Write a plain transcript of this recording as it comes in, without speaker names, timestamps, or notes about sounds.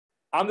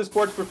I'm the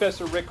sports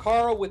professor Rick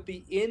Horrow with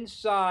the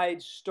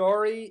inside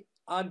story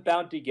on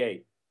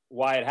Bountygate,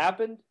 why it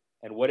happened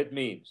and what it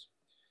means.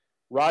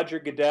 Roger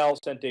Goodell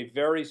sent a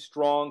very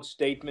strong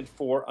statement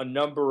for a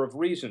number of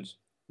reasons.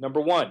 Number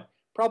one,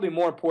 probably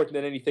more important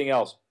than anything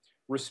else,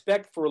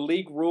 respect for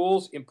league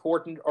rules,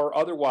 important or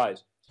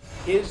otherwise.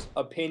 His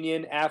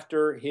opinion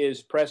after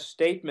his press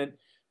statement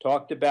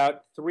talked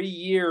about 3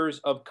 years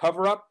of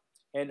cover-up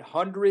and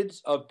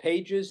hundreds of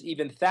pages,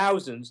 even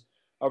thousands,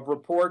 of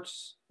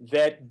reports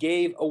that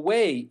gave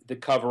away the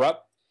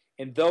cover-up,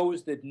 and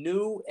those that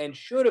knew and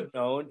should have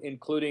known,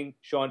 including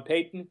Sean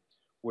Payton,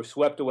 were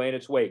swept away in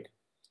its wake.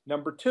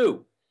 Number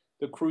two,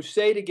 the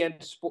crusade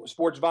against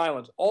sports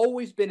violence,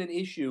 always been an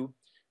issue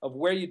of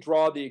where you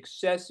draw the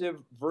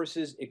excessive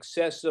versus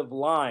excessive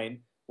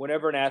line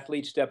whenever an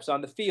athlete steps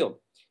on the field.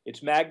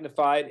 It's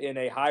magnified in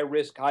a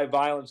high-risk,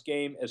 high-violence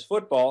game as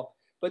football,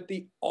 but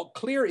the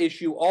clear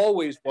issue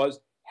always was,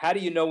 how do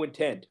you know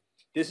intent?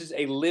 This is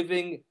a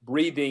living,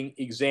 breathing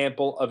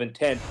example of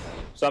intent,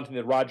 something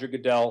that Roger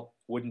Goodell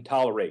wouldn't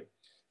tolerate.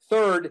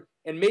 Third,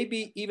 and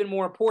maybe even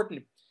more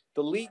important,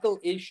 the legal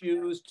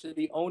issues to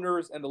the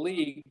owners and the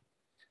league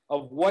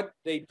of what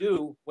they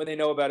do when they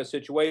know about a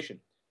situation.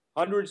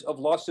 Hundreds of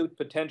lawsuit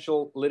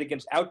potential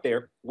litigants out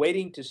there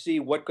waiting to see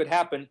what could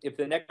happen if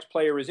the next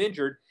player is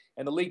injured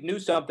and the league knew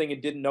something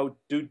and didn't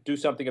do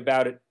something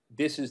about it.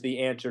 This is the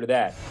answer to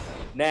that.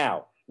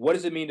 Now, what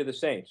does it mean to the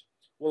Saints?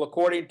 Well,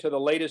 according to the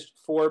latest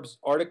Forbes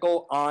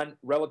article on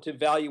relative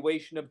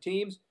valuation of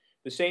teams,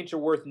 the Saints are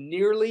worth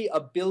nearly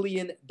 $1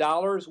 billion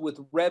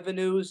with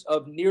revenues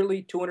of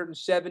nearly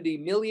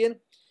 $270 million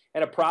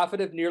and a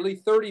profit of nearly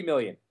 $30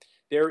 million.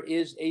 There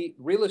is a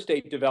real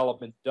estate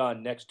development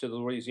done next to the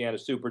Louisiana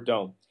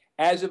Superdome.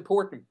 As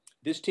important,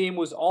 this team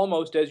was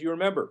almost, as you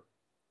remember,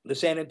 the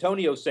San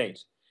Antonio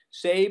Saints,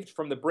 saved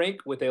from the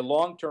brink with a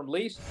long-term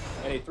lease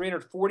and a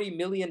 $340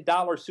 million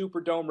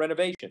Superdome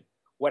renovation.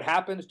 What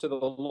happens to the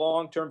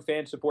long-term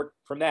fan support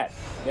from that?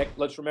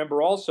 Let's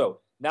remember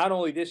also, not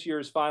only this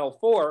year's Final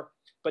Four,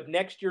 but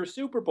next year's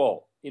Super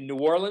Bowl in New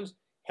Orleans,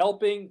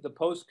 helping the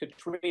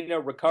post-Katrina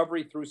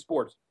recovery through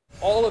sports.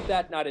 All of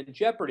that not in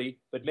jeopardy,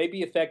 but may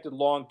be affected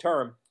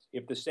long-term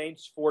if the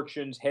Saints'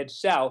 fortunes head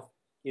south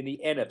in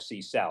the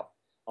NFC South.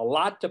 A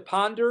lot to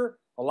ponder,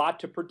 a lot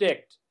to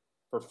predict.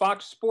 For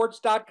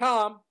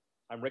FoxSports.com,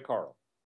 I'm Rick Horrow.